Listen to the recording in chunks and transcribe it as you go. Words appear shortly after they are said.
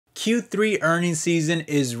Q3 earnings season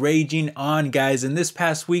is raging on, guys, and this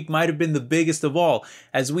past week might have been the biggest of all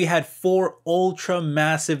as we had four ultra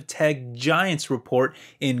massive tech giants report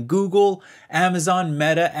in Google, Amazon,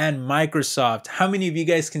 Meta, and Microsoft. How many of you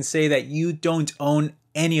guys can say that you don't own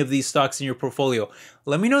any of these stocks in your portfolio?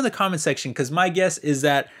 Let me know in the comment section, because my guess is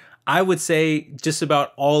that I would say just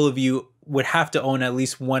about all of you would have to own at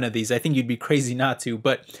least one of these. I think you'd be crazy not to.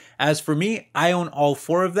 But as for me, I own all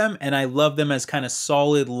four of them and I love them as kind of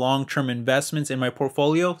solid long-term investments in my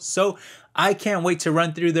portfolio. So I can't wait to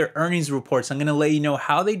run through their earnings reports. I'm going to let you know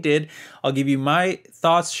how they did. I'll give you my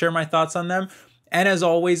thoughts, share my thoughts on them. And as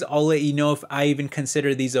always, I'll let you know if I even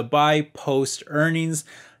consider these a buy post earnings.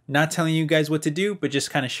 Not telling you guys what to do, but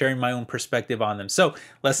just kind of sharing my own perspective on them. So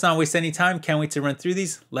let's not waste any time. Can't wait to run through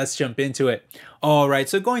these. Let's jump into it. All right,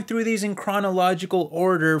 so going through these in chronological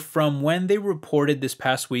order from when they reported this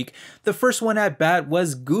past week, the first one at bat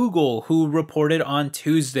was Google, who reported on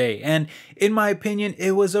Tuesday. And in my opinion,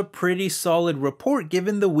 it was a pretty solid report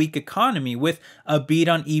given the weak economy, with a beat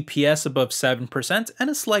on EPS above 7% and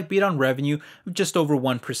a slight beat on revenue of just over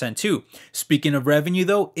 1% too. Speaking of revenue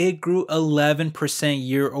though, it grew 11%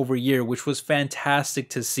 year over year, which was fantastic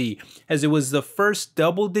to see, as it was the first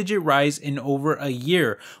double-digit rise in over a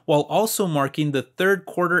year, while also marking the third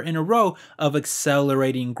quarter in a row of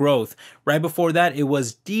accelerating growth. Right before that, it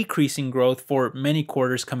was decreasing growth for many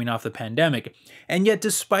quarters coming off the pandemic. And yet,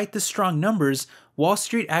 despite the strong numbers, Wall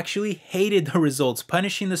Street actually hated the results,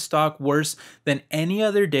 punishing the stock worse than any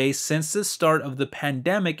other day since the start of the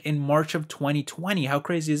pandemic in March of 2020. How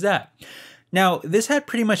crazy is that? Now, this had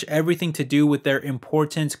pretty much everything to do with their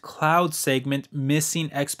important cloud segment missing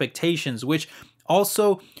expectations, which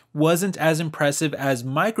also wasn't as impressive as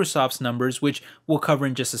Microsoft's numbers, which we'll cover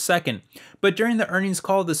in just a second. But during the earnings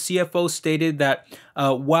call, the CFO stated that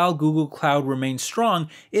while Google Cloud remains strong,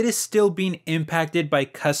 it is still being impacted by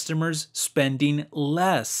customers spending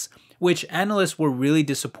less, which analysts were really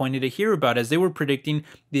disappointed to hear about, as they were predicting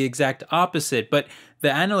the exact opposite. But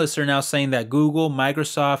the analysts are now saying that Google,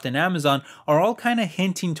 Microsoft, and Amazon are all kind of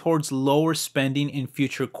hinting towards lower spending in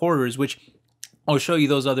future quarters, which I'll show you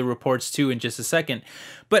those other reports too in just a second.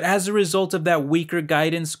 But as a result of that weaker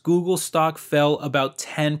guidance, Google stock fell about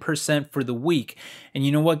 10% for the week. And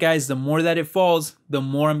you know what, guys? The more that it falls, the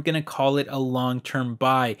more I'm going to call it a long-term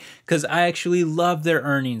buy, because I actually love their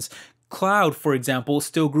earnings. Cloud, for example,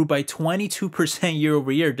 still grew by 22% year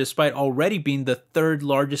over year, despite already being the third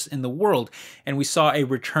largest in the world. And we saw a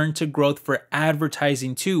return to growth for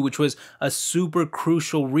advertising too, which was a super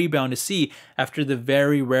crucial rebound to see after the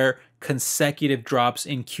very rare consecutive drops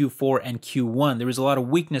in Q4 and Q1. There was a lot of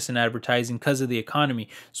weakness in advertising because of the economy.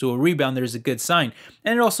 So a rebound there is a good sign.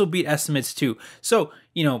 And it also beat estimates too. So,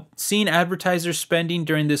 you know, seeing advertisers spending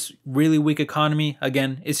during this really weak economy,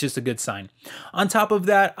 again, it's just a good sign. On top of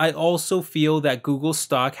that, I also feel that Google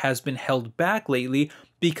stock has been held back lately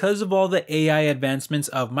because of all the AI advancements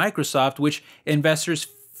of Microsoft, which investors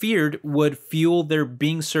feared would fuel their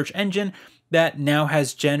Bing search engine that now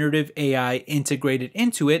has generative AI integrated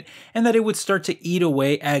into it, and that it would start to eat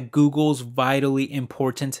away at Google's vitally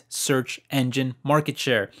important search engine market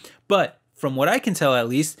share. But from what I can tell at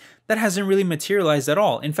least, that hasn't really materialized at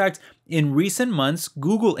all. In fact, in recent months,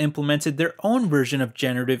 Google implemented their own version of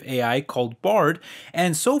generative AI called Bard,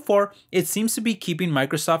 and so far, it seems to be keeping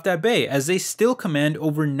Microsoft at bay, as they still command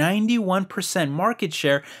over 91% market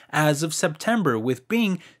share as of September, with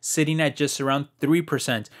Bing sitting at just around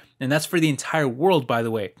 3%. And that's for the entire world, by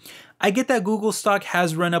the way. I get that Google stock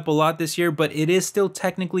has run up a lot this year, but it is still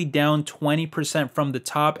technically down 20% from the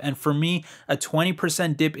top. And for me, a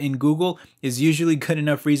 20% dip in Google is usually good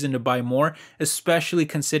enough reason to buy more, especially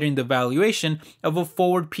considering the valuation of a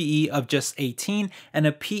forward PE of just 18 and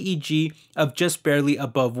a PEG of just barely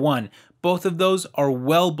above 1. Both of those are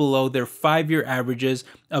well below their 5-year averages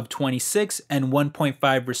of 26 and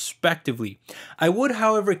 1.5 respectively. I would,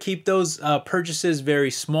 however, keep those purchases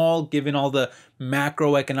very small given all the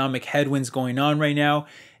macroeconomic headwinds going on right now.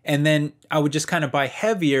 And then I would just kind of buy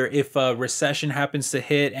heavier if a recession happens to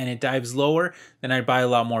hit and it dives lower, then I'd buy a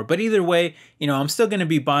lot more. But either way, you know, I'm still going to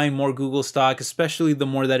be buying more Google stock, especially the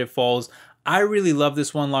more that it falls. I really love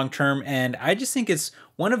this one long term, and I just think it's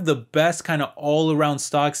one of the best kind of all-around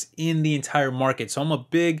stocks in the entire market. So I'm a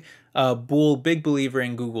big believer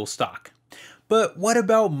in Google stock. But what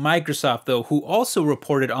about Microsoft though, who also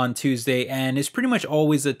reported on Tuesday and is pretty much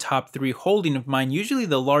always a top 3 holding of mine, usually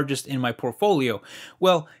the largest in my portfolio?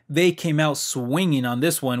 Well, they came out swinging on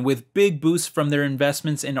this one with big boosts from their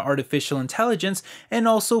investments in artificial intelligence and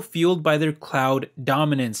also fueled by their cloud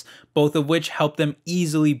dominance, both of which helped them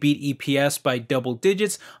easily beat EPS by double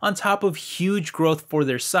digits on top of huge growth for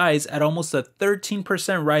their size at almost a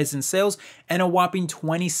 13% rise in sales and a whopping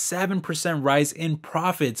 27% rise in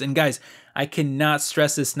profits. And guys, I cannot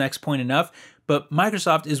stress this next point enough, but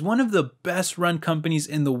Microsoft is one of the best run companies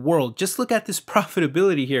in the world. Just look at this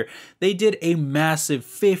profitability here. They did a massive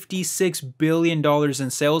 $56 billion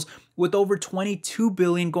in sales, with over $22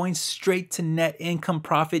 billion going straight to net income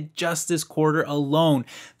profit just this quarter alone.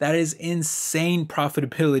 That is insane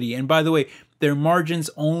profitability. And by the way, their margins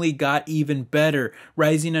only got even better,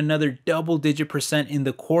 rising another double-digit percent in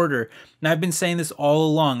the quarter. And I've been saying this all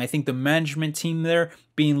along. I think the management team there,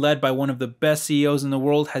 being led by one of the best CEOs in the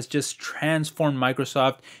world, has just transformed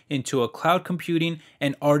Microsoft into a cloud computing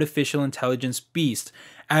and artificial intelligence beast.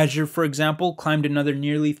 Azure, for example, climbed another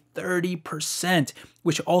nearly 30%,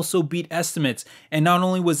 which also beat estimates. And not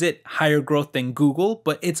only was it higher growth than Google,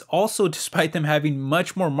 but it's also despite them having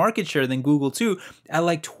much more market share than Google too, at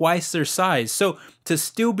like twice their size. So to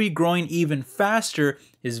still be growing even faster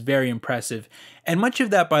is very impressive. And much of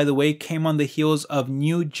that, by the way, came on the heels of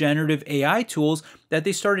new generative AI tools that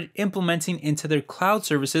they started implementing into their cloud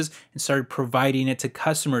services and started providing it to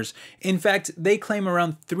customers. In fact, they claim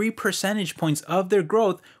around 3 percentage points of their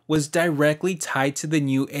growth was directly tied to the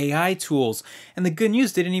new AI tools. And the good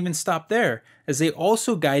news didn't even stop there, as they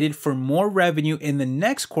also guided for more revenue in the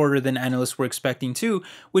next quarter than analysts were expecting too,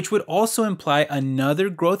 which would also imply another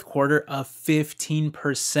growth quarter of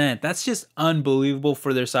 15%. That's just unbelievable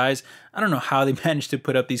for their size. I don't know how they managed to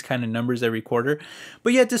put up these kind of numbers every quarter.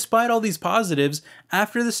 But yet, despite all these positives,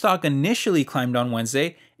 after the stock initially climbed on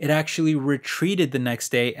Wednesday, it actually retreated the next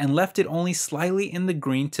day and left it only slightly in the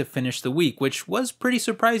green to finish the week, which was pretty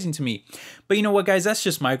surprising to me. But you know what, guys, that's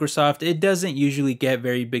just Microsoft. It doesn't usually get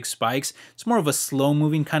very big spikes. It's more of a slow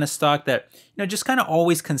moving kind of stock that, just kind of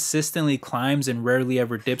always consistently climbs and rarely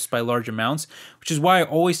ever dips by large amounts, which is why I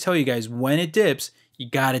always tell you guys, when it dips, you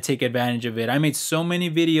got to take advantage of it. I made so many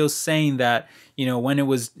videos saying that, when it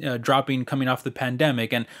was dropping coming off the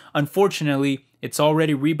pandemic, and unfortunately, it's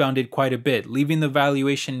already rebounded quite a bit, leaving the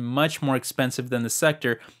valuation much more expensive than the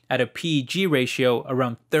sector at a PEG ratio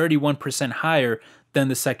around 31% higher than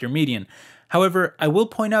the sector median. However, I will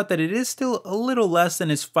point out that it is still a little less than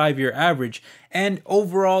its 5-year average. And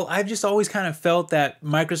overall, I've just always kind of felt that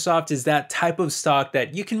Microsoft is that type of stock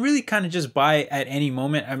that you can really kind of just buy at any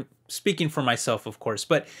moment. I'm speaking for myself, of course,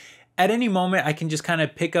 but at any moment, I can just kind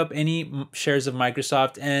of pick up any shares of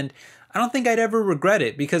Microsoft, and I don't think I'd ever regret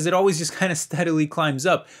it because it always just kind of steadily climbs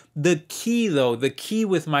up. The key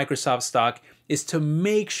with Microsoft stock is to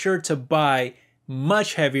make sure to buy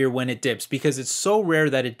much heavier when it dips, because it's so rare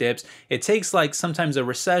that it dips. It takes like sometimes a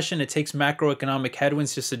recession, it takes macroeconomic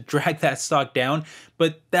headwinds just to drag that stock down,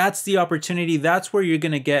 but that's the opportunity. That's where you're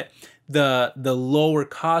going to get the lower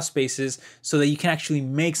cost basis so that you can actually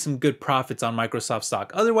make some good profits on Microsoft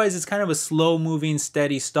stock. Otherwise, it's kind of a slow moving,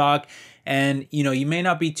 steady stock, and you may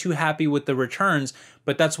not be too happy with the returns,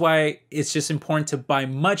 but that's why it's just important to buy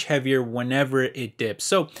much heavier whenever it dips.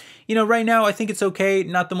 So, right now I think it's okay,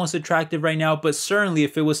 not the most attractive right now, but certainly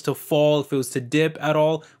if it was to fall, if it was to dip at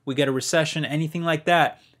all, we get a recession, anything like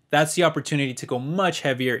that, that's the opportunity to go much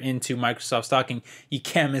heavier into Microsoft stock, and you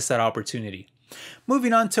can't miss that opportunity.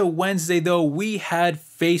 Moving on to Wednesday though, we had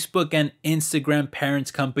Facebook and Instagram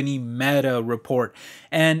parent company Meta report,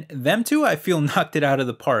 and them too I feel knocked it out of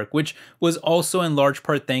the park, which was also in large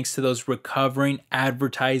part thanks to those recovering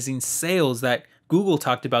advertising sales that Google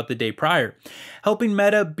talked about the day prior, helping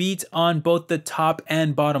Meta beat on both the top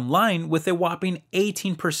and bottom line with a whopping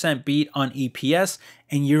 18% beat on EPS.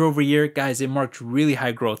 And year over year, guys, it marked really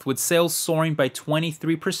high growth, with sales soaring by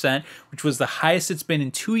 23%, which was the highest it's been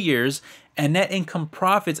in 2 years, and net income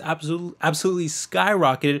profits absolutely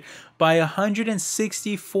skyrocketed by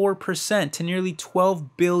 164% to nearly $12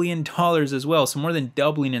 billion as well, so more than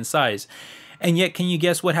doubling in size. And yet, can you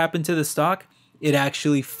guess what happened to the stock? It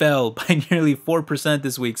actually fell by nearly 4%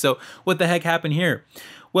 this week. So what the heck happened here?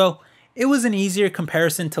 Well, it was an easier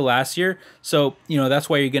comparison to last year, so that's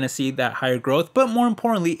why you're going to see that higher growth. But more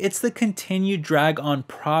importantly, it's the continued drag on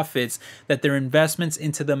profits that their investments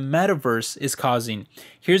into the metaverse is causing.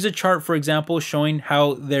 Here's a chart, for example, showing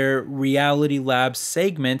how their Reality Labs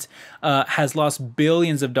segment has lost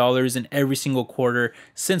billions of dollars in every single quarter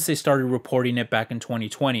since they started reporting it back in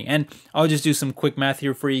 2020. And I'll just do some quick math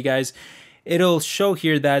here for you guys. It'll show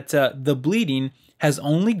here that the bleeding has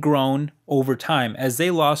only grown over time, as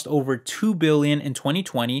they lost over $2 billion in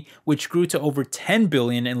 2020, which grew to over $10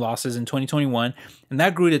 billion in losses in 2021, and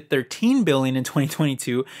that grew to $13 billion in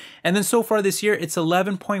 2022. And then so far this year, it's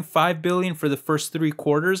 $11.5 billion for the first 3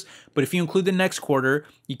 quarters. But if you include the next quarter,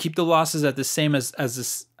 you keep the losses at the same as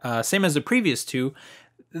the previous 2,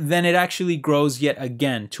 then it actually grows yet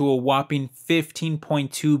again to a whopping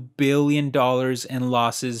 $15.2 billion in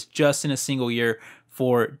losses just in a single year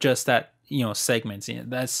for just that segments.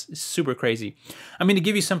 That's super crazy. I mean, to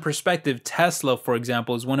give you some perspective, Tesla, for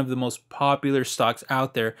example, is one of the most popular stocks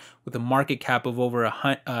out there with a market cap of over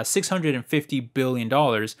 $650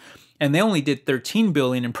 billion. And they only did $13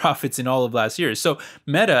 billion in profits in all of last year. So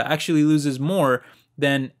Meta actually loses more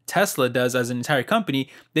than Tesla does as an entire company.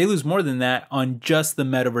 They lose more than that on just the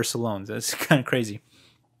metaverse alone. That's kind of crazy.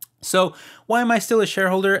 So why am I still a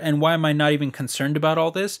shareholder, and why am I not even concerned about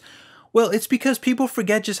all this? Well, it's because people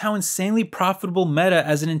forget just how insanely profitable Meta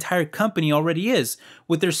as an entire company already is,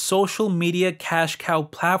 with their social media cash cow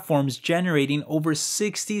platforms generating over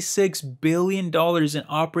 $66 billion in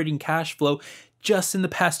operating cash flow just in the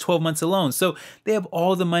past 12 months alone. So they have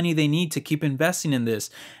all the money they need to keep investing in this.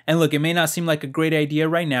 And look, it may not seem like a great idea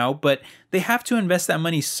right now, but they have to invest that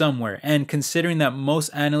money somewhere. And considering that most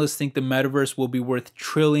analysts think the metaverse will be worth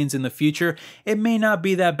trillions in the future, it may not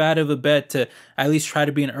be that bad of a bet to at least try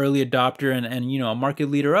to be an early adopter and a market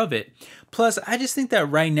leader of it. Plus, I just think that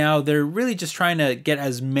right now they're really just trying to get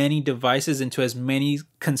as many devices into as many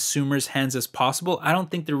consumers' hands as possible. I don't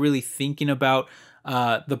think they're really thinking about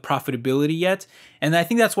the profitability yet. And I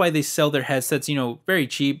think that's why they sell their headsets, very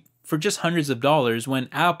cheap for just hundreds of dollars, when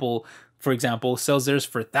Apple, for example, sells theirs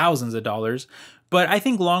for thousands of dollars. But I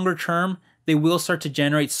think longer term, they will start to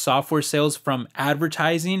generate software sales from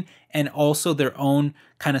advertising and also their own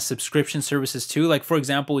kind of subscription services too. Like, for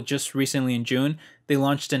example, just recently in June, they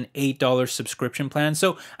launched an $8 subscription plan.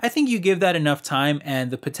 So I think you give that enough time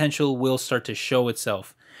and the potential will start to show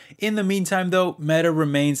itself. In the meantime, though, Meta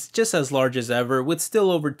remains just as large as ever, with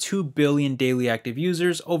still over 2 billion daily active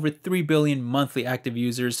users, over 3 billion monthly active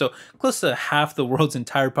users, so close to half the world's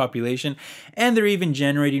entire population, and they're even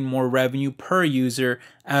generating more revenue per user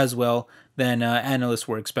as well than analysts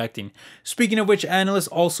were expecting. Speaking of which, analysts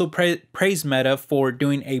also praise Meta for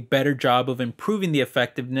doing a better job of improving the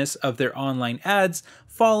effectiveness of their online ads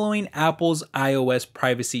following Apple's iOS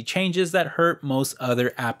privacy changes that hurt most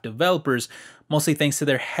other app developers, mostly thanks to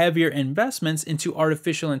their heavier investments into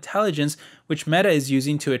artificial intelligence, which Meta is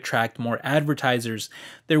using to attract more advertisers.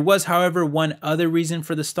 There was, however, one other reason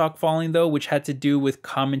for the stock falling, though, which had to do with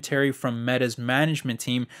commentary from Meta's management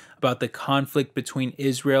team about the conflict between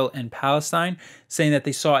Israel and Palestine, saying that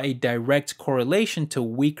they saw a direct correlation to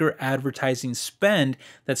weaker advertising spend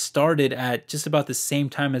that started at just about the same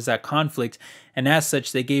time as that conflict. And as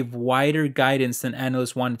such, they gave wider guidance than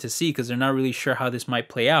analysts wanted to see because they're not really sure how this might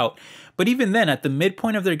play out. But even then, at the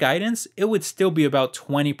midpoint of their guidance, it would still be about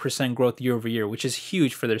 20% growth year over year, which is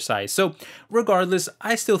huge for their size. So regardless,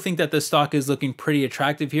 I still think that the stock is looking pretty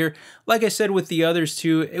attractive here. Like I said with the others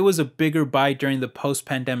too, it was a bigger buy during the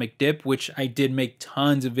post-pandemic dip, which I did make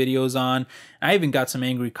tons of videos on. I even got some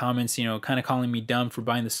angry comments, kind of calling me dumb for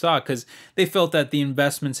buying the stock because they felt that the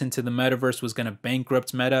investments into the metaverse was going to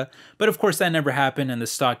bankrupt Meta. But of course, that never happened, and the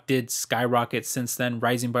stock did skyrocket since then,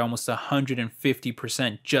 rising by almost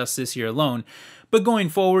 150% just this year alone. But going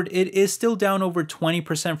forward, it is still down over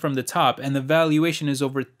 20% from the top, and the valuation is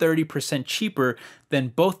over 30% cheaper than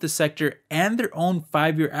both the sector and their own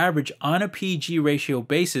 5-year average on a PEG ratio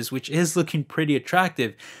basis, which is looking pretty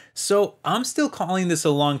attractive. So I'm still calling this a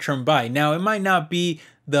long-term buy. Now, it might not be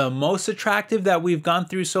the most attractive that we've gone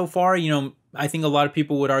through so far. I think a lot of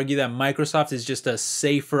people would argue that Microsoft is just a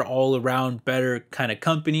safer, all-around, better kind of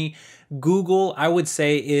company. Google, I would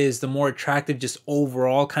say, is the more attractive, just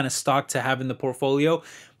overall kind of stock to have in the portfolio.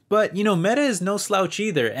 But, Meta is no slouch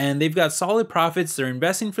either, and they've got solid profits, they're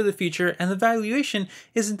investing for the future, and the valuation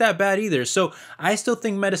isn't that bad either. So I still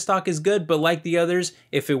think Meta stock is good, but like the others,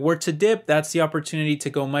 if it were to dip, that's the opportunity to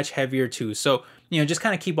go much heavier too. So, just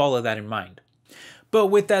kind of keep all of that in mind. But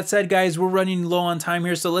with that said, guys, we're running low on time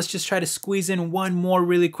here, so let's just try to squeeze in one more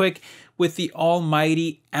really quick with the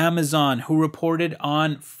almighty Amazon, who reported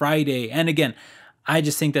on Friday. And again, I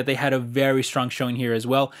just think that they had a very strong showing here as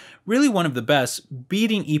well. Really one of the best,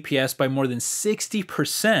 beating EPS by more than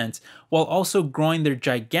 60%, while also growing their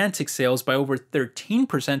gigantic sales by over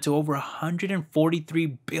 13% to over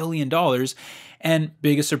 $143 billion. And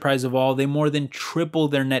biggest surprise of all, they more than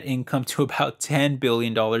tripled their net income to about $10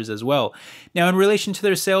 billion as well. Now, in relation to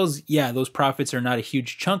their sales, yeah, those profits are not a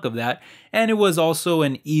huge chunk of that, and it was also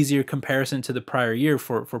an easier comparison to the prior year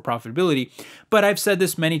for profitability. But I've said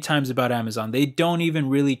this many times about Amazon. They don't even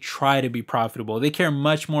really try to be profitable. They care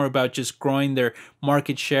much more about just growing their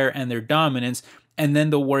market share and their dominance, and then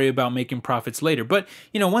they'll worry about making profits later. But,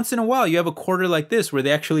 once in a while, you have a quarter like this where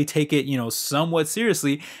they actually take it, somewhat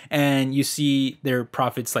seriously, and you see their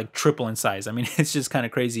profits like triple in size. I mean, it's just kind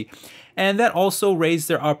of crazy. And that also raised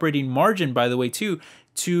their operating margin, by the way, too,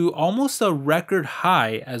 to almost a record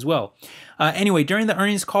high as well. Anyway, during the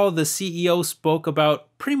earnings call, the CEO spoke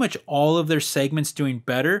about pretty much all of their segments doing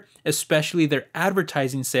better, especially their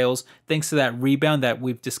advertising sales, thanks to that rebound that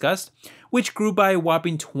we've discussed, which grew by a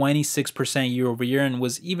whopping 26% year over year and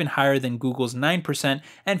was even higher than Google's 9%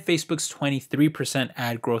 and Facebook's 23%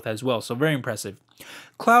 ad growth as well. So very impressive.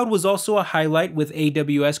 Cloud was also a highlight, with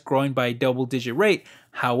AWS growing by a double-digit rate.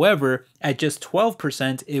 However, at just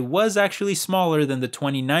 12%, it was actually smaller than the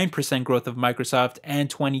 29% growth of Microsoft and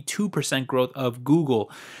 22% growth of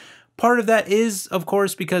Google. Part of that is, of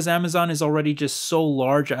course, because Amazon is already just so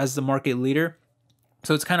large as the market leader,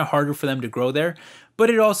 so it's kind of harder for them to grow there. But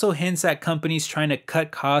it also hints at companies trying to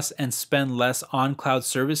cut costs and spend less on cloud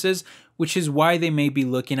services, which is why they may be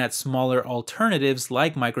looking at smaller alternatives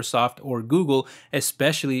like Microsoft or Google,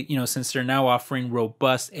 especially, since they're now offering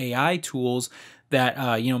robust AI tools that,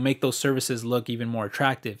 make those services look even more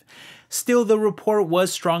attractive. Still, the report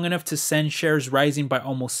was strong enough to send shares rising by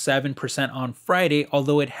almost 7% on Friday,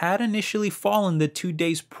 although it had initially fallen the 2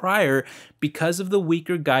 days prior because of the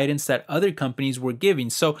weaker guidance that other companies were giving.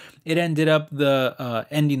 So it ended up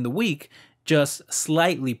ending the week just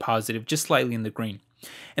slightly positive, just slightly in the green.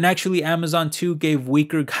 And actually, Amazon too gave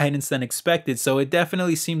weaker guidance than expected, so it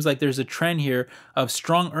definitely seems like there's a trend here of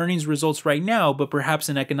strong earnings results right now, but perhaps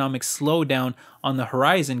an economic slowdown on the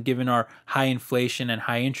horizon given our high inflation and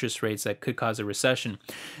high interest rates that could cause a recession.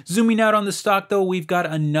 Zooming out on the stock though, we've got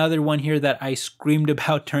another one here that I screamed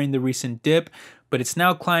about during the recent dip, but it's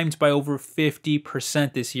now climbed by over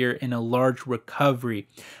 50% this year in a large recovery.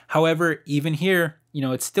 However, even here,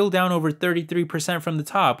 it's still down over 33% from the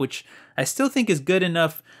top, which I still think is good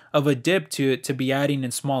enough of a dip to be adding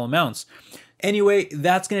in small amounts. Anyway,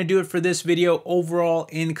 that's going to do it for this video. Overall,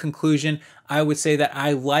 in conclusion, I would say that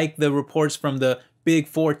I like the reports from the big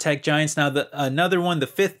four tech giants. Now, another one, the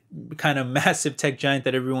fifth kind of massive tech giant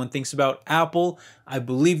that everyone thinks about, Apple, I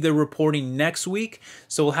believe they're reporting next week,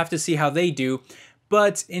 so we'll have to see how they do.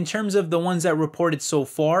 But in terms of the ones that reported so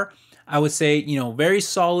far, I would say, very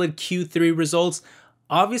solid Q3 results.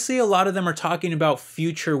 Obviously, a lot of them are talking about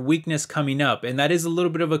future weakness coming up, and that is a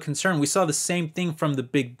little bit of a concern. We saw the same thing from the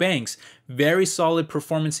big banks. Very solid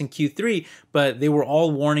performance in Q3, but they were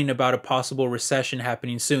all warning about a possible recession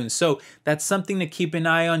happening soon. So that's something to keep an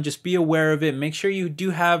eye on. Just be aware of it. Make sure you do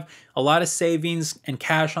have a lot of savings and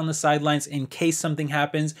cash on the sidelines in case something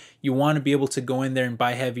happens. You want to be able to go in there and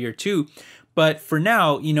buy heavier too. But for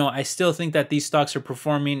now, I still think that these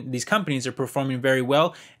companies are performing very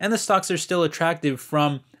well, and the stocks are still attractive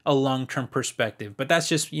from a long-term perspective. But that's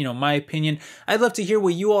just, my opinion. I'd love to hear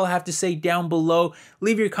what you all have to say down below.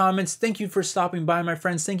 Leave your comments. Thank you for stopping by, my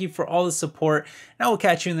friends. Thank you for all the support, and I will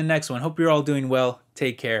catch you in the next one. Hope you're all doing well.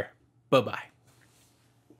 Take care. Bye-bye.